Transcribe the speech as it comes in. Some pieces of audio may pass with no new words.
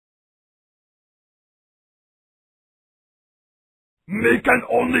Me can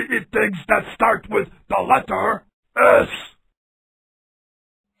only eat things that start with the letter S.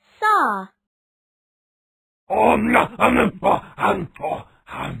 Saw.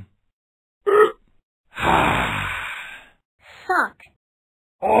 Sock.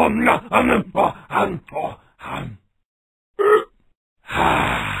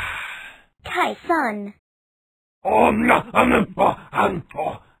 Tyson.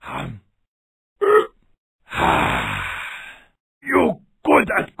 You good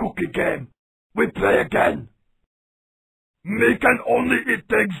at cookie game. We play again. Me can only eat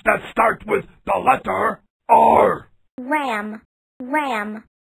things that start with the letter R. Ram. Ram.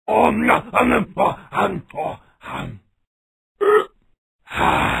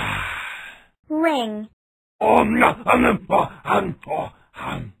 Ring.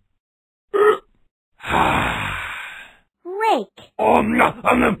 Rake.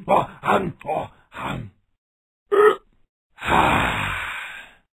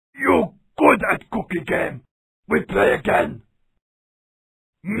 You good at cookie game. We play again.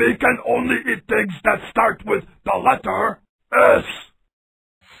 Me can only eat things that start with the letter S.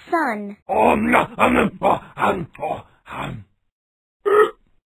 Sun.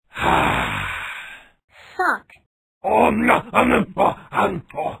 Sock.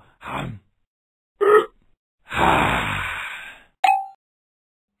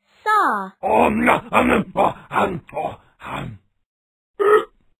 Saw.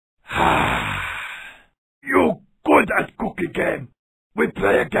 You good at cookie game. We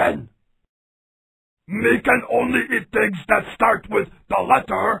play again. Me can only eat things that start with the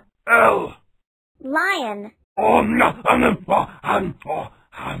letter L. Lion.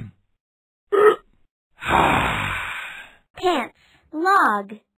 Pants.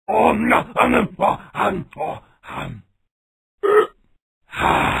 Log.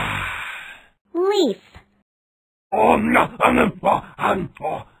 Leaf.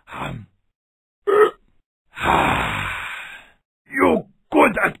 You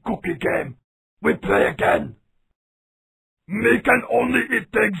good at cookie game. We play again. Me can only eat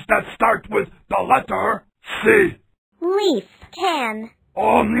things that start with the letter C. Leaf. Can.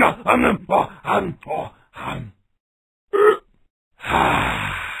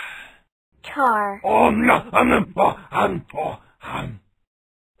 Car.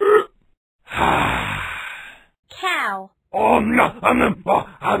 Cow.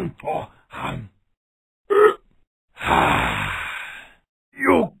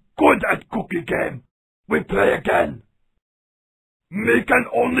 You good at cookie game. We play again. Me can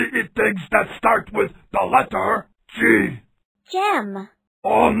only eat things that start with the letter G. Gem.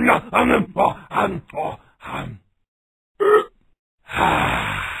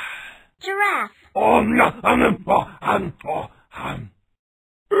 Giraffe.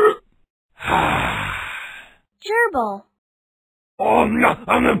 Gerbil.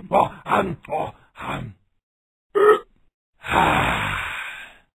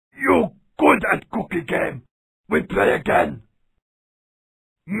 You good at cookie game. We play again.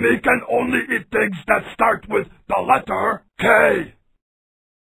 Me can only eat things that start with the letter K.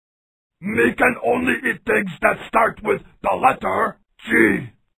 Me can only eat things that start with the letter G.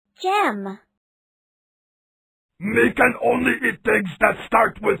 Gem. Me can only eat things that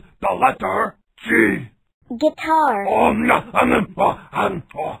start with the letter G. Guitar.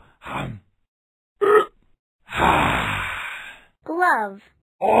 Glove.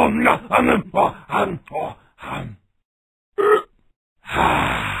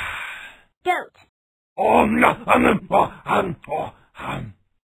 Goat.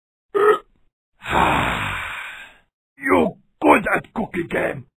 You good at cookie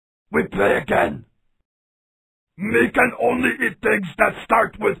game. We play again. Me can only eat things that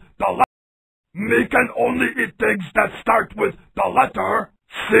start with the letter. Me can only eat things that start with the letter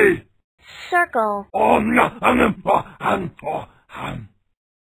C. Circle.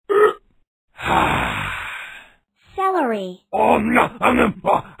 Celery.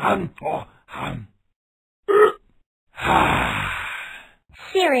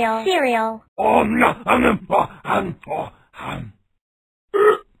 Cereal. Cereal.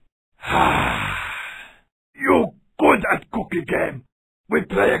 You good at cookie game. We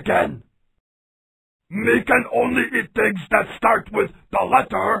play again. Me can only eat things that start with the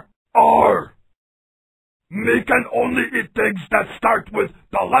letter R. Me can only eat things that start with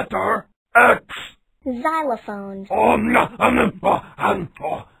the letter X. Xylophone.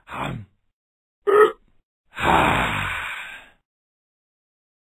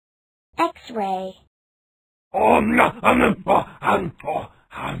 X-ray.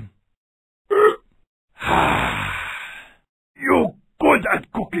 You good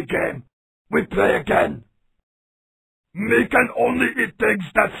at cookie game. We play again. Me can only eat things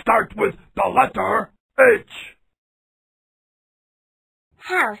that start with the letter H.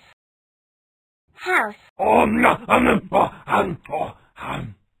 House. House.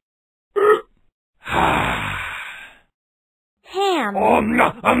 Ham.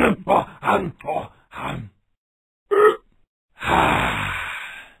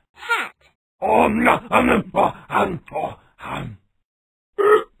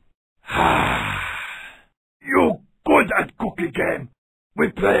 Hat. You good at cookie game. We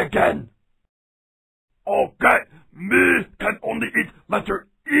play again. Okay, me can only eat letter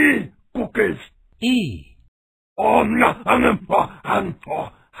E cookies. E.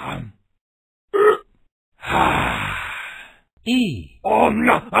 E.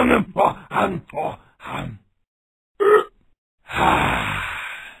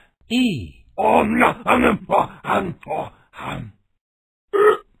 E.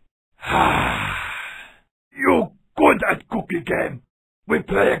 You good at cookie game. We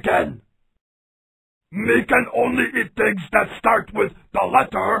play again. Me can only eat things that start with the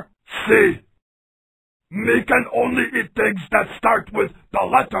letter C. Me can only eat things that start with the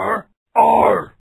letter R.